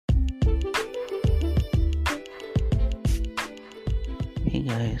Hey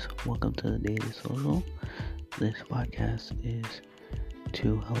guys, welcome to the Daily Social. This podcast is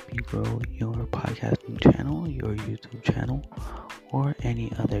to help you grow your podcasting channel, your YouTube channel, or any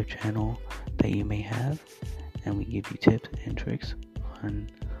other channel that you may have. And we give you tips and tricks on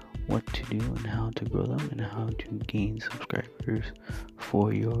what to do and how to grow them and how to gain subscribers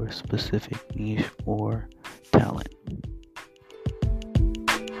for your specific niche or talent.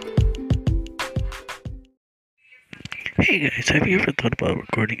 Hey guys, have you ever thought about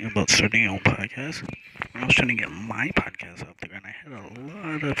starting your own podcast? When I was trying to get my podcast up there, and I had a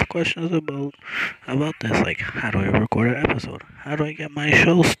lot of questions about this, like how do I record an episode? How do I get my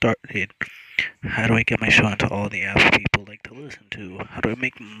show started? How do I get my show into all the apps people like to listen to? How do I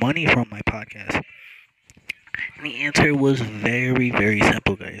make money from my podcast? And the answer was very, very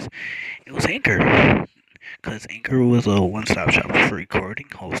simple, guys. It was Anchor. Because Anchor was a one-stop shop for recording,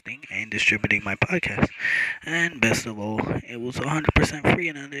 hosting, and distributing my podcast. And best of all, it was 100% free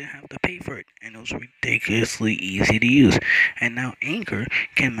and I didn't have to pay for it. And it was ridiculously easy to use. And now Anchor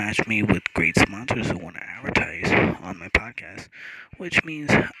can match me with great sponsors who want to advertise on my podcast, which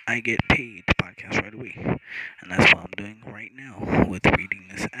means I get paid to podcast right away. And that's what I'm doing right now with reading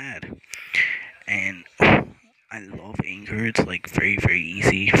this ad. And I love Anchor. It's like very, very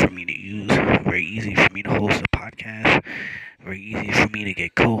easy for me to use, very easy for me to host a podcast, very easy for me to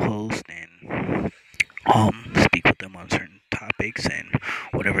get co-hosts and speak with them on certain topics and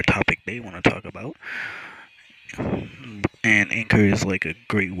whatever topic they want to talk about. And Anchor is like a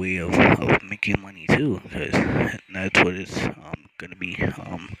great way of making money too, because that's what it's going to be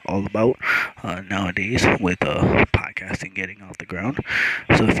all about nowadays with podcasting getting off the ground.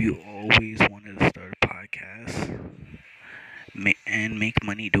 So if you always wanted to start a podcast and make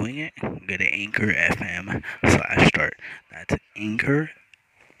money doing it, go to Anchor FM/start. That's Anchor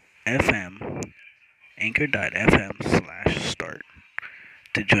FM, Anchor.fm/start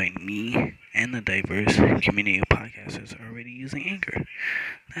to join me and the diverse community of podcasters already using Anchor.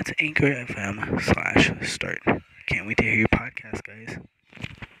 That's Anchor FM/start. Can't wait to hear your podcast, guys.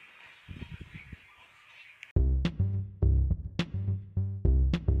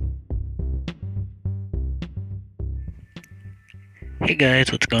 Hey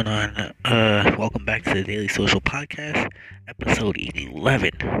guys, what's going on? Welcome back to the Daily Social Podcast, episode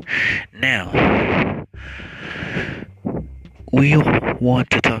 11. Now, we want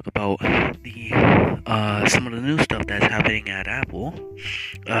to talk about the some of the new stuff that's happening at Apple,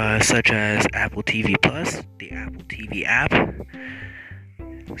 such as Apple TV Plus, the Apple TV app.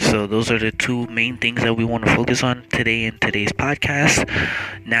 So those are the two main things that we want to focus on today in today's podcast.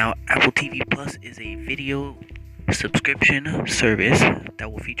 Now, Apple TV Plus is a video subscription service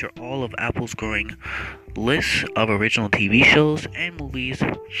that will feature all of Apple's growing list of original TV shows and movies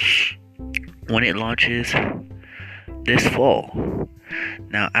when it launches this fall.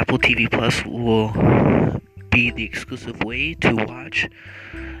 Now, Apple TV Plus will be the exclusive way to watch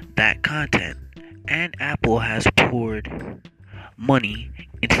that content, and Apple has poured money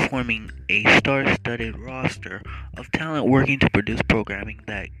into forming a star-studded roster of talent working to produce programming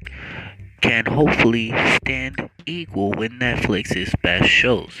that can hopefully stand equal with Netflix's best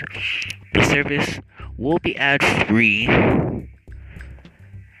shows. The service will be ad-free,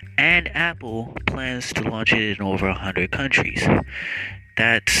 and Apple plans to launch it in over 100 countries.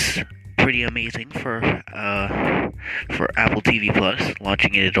 That's pretty amazing for Apple TV Plus,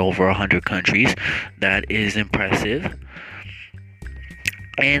 launching it in over 100 countries. That is impressive.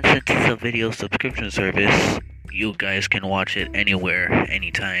 And since it's a video subscription service, you guys can watch it anywhere,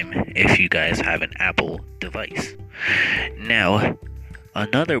 anytime, if you guys have an Apple device. Now,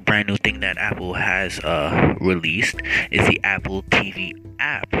 another brand new thing that Apple has released is the Apple TV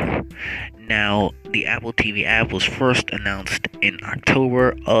app. Now, the Apple TV app was first announced in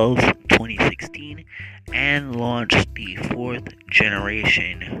October of 2016 and launched the 4th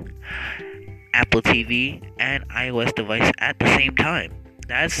generation Apple TV and iOS device at the same time.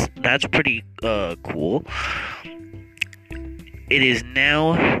 That's pretty cool. It is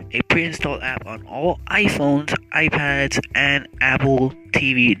now a pre-installed app on all iPhones, iPads, and Apple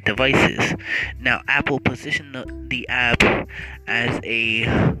TV devices. Now, Apple positioned the app as a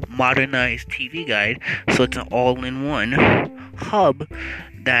modernized TV guide, so it's an all-in-one hub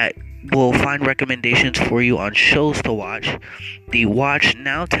that will find recommendations for you on shows to watch. The Watch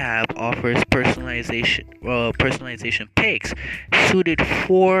Now tab offers personalization picks suited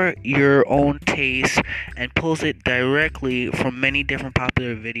for your own taste and pulls it directly from many different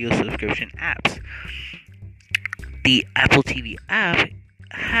popular video subscription apps. The Apple TV app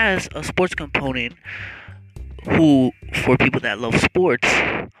has a sports component for people that love sports,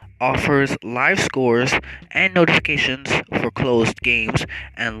 offers live scores and notifications for closed games.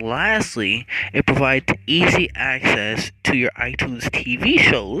 And lastly, it provides easy access to your iTunes TV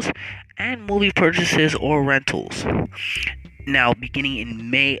shows and movie purchases or rentals. Now, beginning in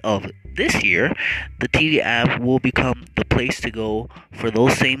May of this year, the TV app will become the place to go for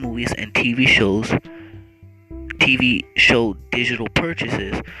those same movies and TV show digital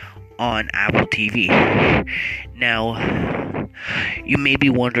purchases on Apple TV. Now, you may be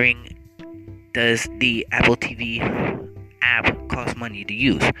wondering, does the Apple TV app cost money to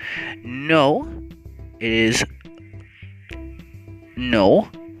use? No,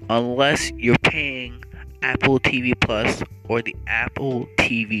 unless you're paying Apple TV Plus or the Apple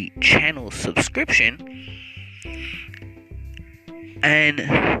TV channel subscription,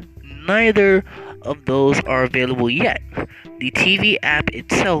 and neither of those are available yet. The TV app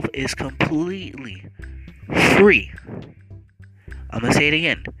itself is completely free. I'm gonna say it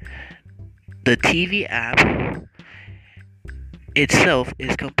again. The TV app itself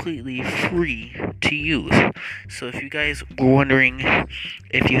is completely free to use. So if you guys were wondering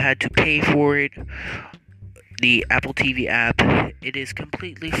if you had to pay for it, the Apple TV app, it is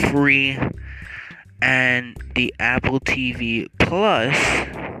completely free, and the Apple TV Plus,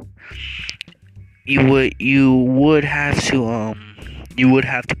 you would have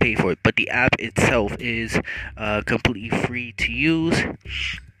to pay for it, but the app itself is completely free to use.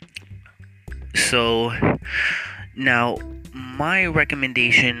 So now my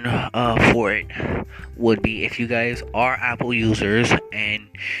recommendation for it would be, if you guys are Apple users and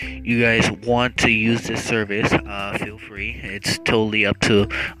you guys want to use this service, feel free. It's totally up to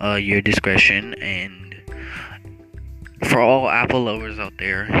your discretion. And for all Apple lovers out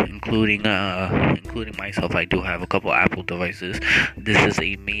there, including myself, I do have a couple Apple devices. This is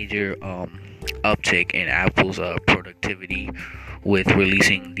a major uptick in Apple's productivity with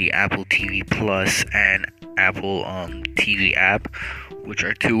releasing the Apple TV Plus and Apple TV app, which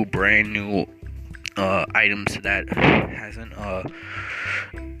are two brand new items that hasn't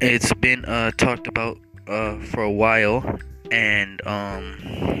it's been talked about for a while. And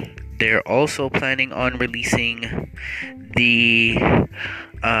they're also planning on releasing the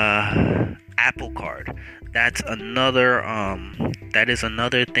Apple Card. That is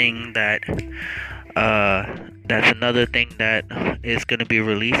another thing that is going to be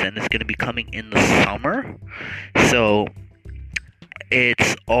released, and it's going to be coming in the summer. So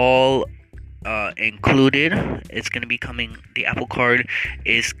it's all included. It's going to be coming. The Apple Card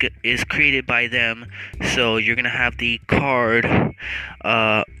is created by them, so you're going to have the card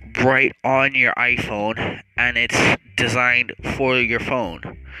right on your iPhone, and it's designed for your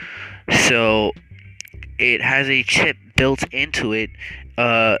phone. So it has a chip built into it,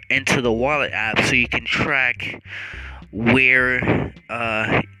 into the wallet app, so you can track where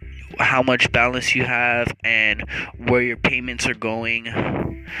how much balance you have and where your payments are going.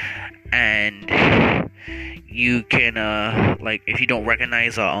 And you can like, if you don't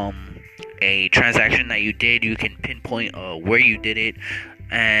recognize a transaction that you did, you can pinpoint where you did it,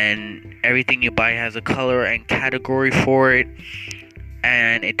 and everything you buy has a color and category for it,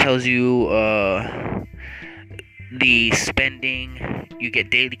 and it tells you the spending. You get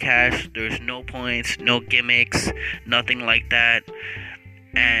daily cash. There's no points, no gimmicks, nothing like that.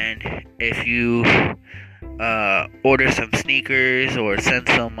 And if you order some sneakers, or send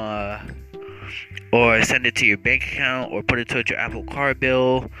it to your bank account, or put it towards your Apple Card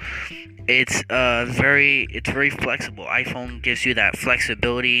bill, it's very flexible. iPhone gives you that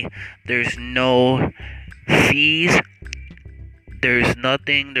flexibility. There's no fees. There's not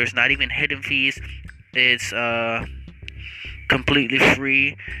even hidden fees. It's completely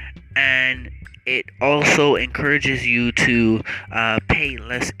free, and it also encourages you to pay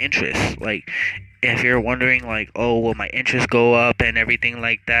less interest. Like, if you're wondering, like, oh, will my interest go up and everything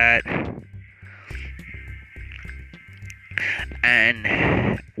like that?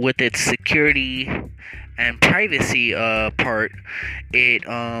 And with its security and privacy part, it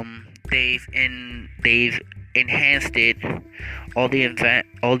they've enhanced it. All the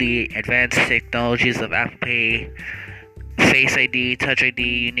advanced technologies of Apple Pay, Face ID, Touch ID,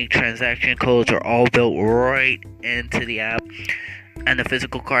 unique transaction codes are all built right into the app. And the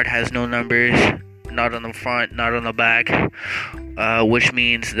physical card has no numbers, not on the front, not on the back, which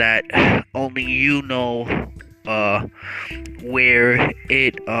means that only you know where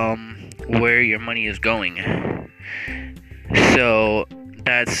your money is going. So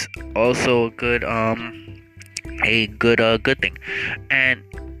that's also a good thing. And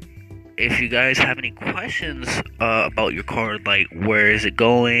if you guys have any questions about your card, like where is it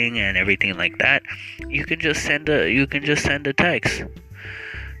going and everything like that, you can just send a text.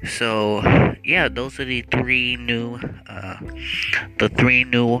 So yeah, those are the three new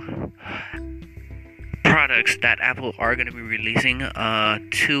products that Apple are going to be releasing.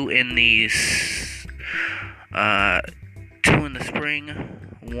 Two in uh, two in the spring,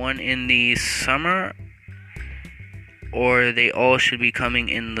 one in the summer, or they all should be coming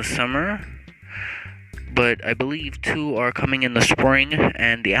in the summer. But I believe two are coming in the spring,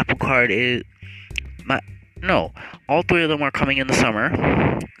 and the Apple Card is no, all three of them are coming in the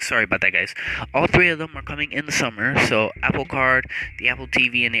summer. Sorry about that, guys. All three of them are coming in the summer. So Apple Card, the Apple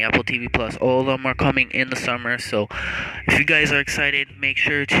TV, and the Apple TV Plus, all of them are coming in the summer. So if you guys are excited, make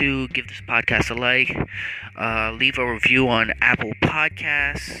sure to give this podcast a like. Leave a review on Apple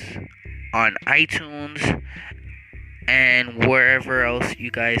Podcasts, on iTunes, and wherever else you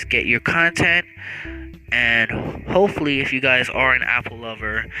guys get your content. And hopefully, if you guys are an Apple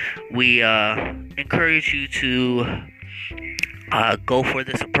lover, we encourage you to go for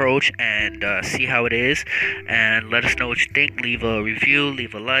this approach and see how it is, and let us know what you think. Leave a review,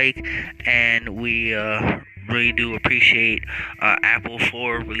 leave a like, and we really do appreciate Apple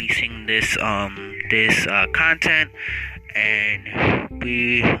for releasing this content. And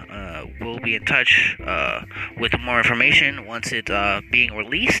we will be in touch with more information once it's being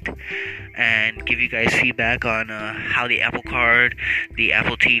released, and give you guys feedback on how the Apple Card, the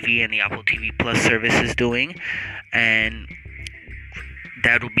Apple TV, and the Apple TV Plus service is doing. And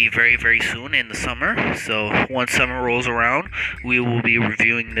that will be very, very soon in the summer. So once summer rolls around, we will be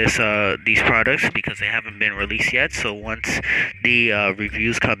reviewing these products because they haven't been released yet. So once the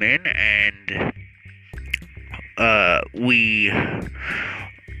reviews come in and we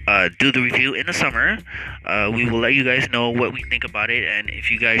do the review in the summer, we will let you guys know what we think about it and if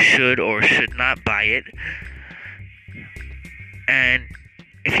you guys should or should not buy it. And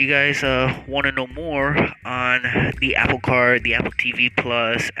if you guys want to know more on the Apple Card, the Apple TV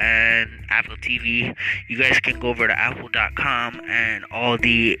Plus, and Apple TV, you guys can go over to apple.com, and all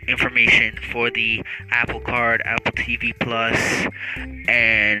the information for the Apple Card, Apple TV Plus,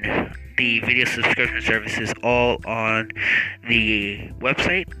 and the video subscription services all on the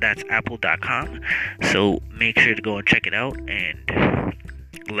website. That's apple.com. So make sure to go and check it out and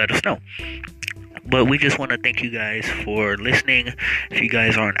let us know. But we just want to thank you guys for listening. If you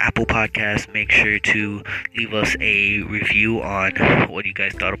guys are on Apple Podcasts, make sure to leave us a review on what you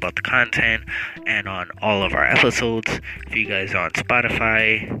guys thought about the content and on all of our episodes. If you guys are on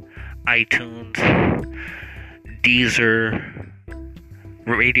Spotify, iTunes, Deezer,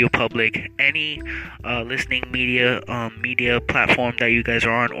 Radio Public, any listening media platform that you guys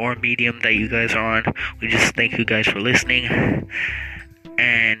are on, or medium that you guys are on, we just thank you guys for listening.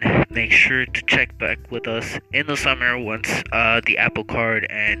 And make sure to check back with us in the summer once the Apple Card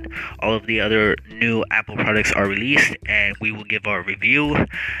and all of the other new Apple products are released, and we will give our review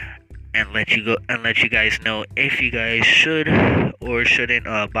and let you guys know if you guys should or shouldn't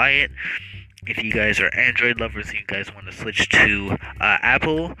buy it. If you guys are Android lovers and you guys want to switch to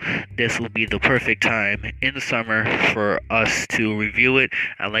Apple, this will be the perfect time in the summer for us to review it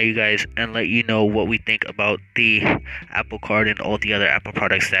and let you know what we think about the Apple Card and all the other Apple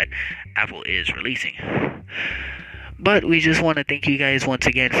products that Apple is releasing. But we just want to thank you guys once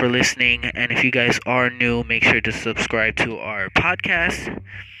again for listening, and if you guys are new, make sure to subscribe to our podcast,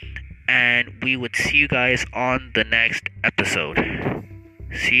 and we would see you guys on the next episode.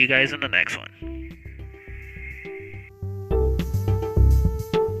 See you guys in the next one.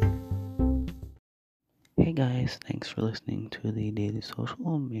 Hey guys, thanks for listening to the Daily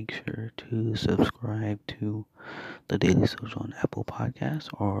Social. Make sure to subscribe to the Daily Social on Apple Podcasts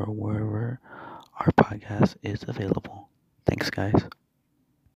or wherever our podcast is available. Thanks, guys.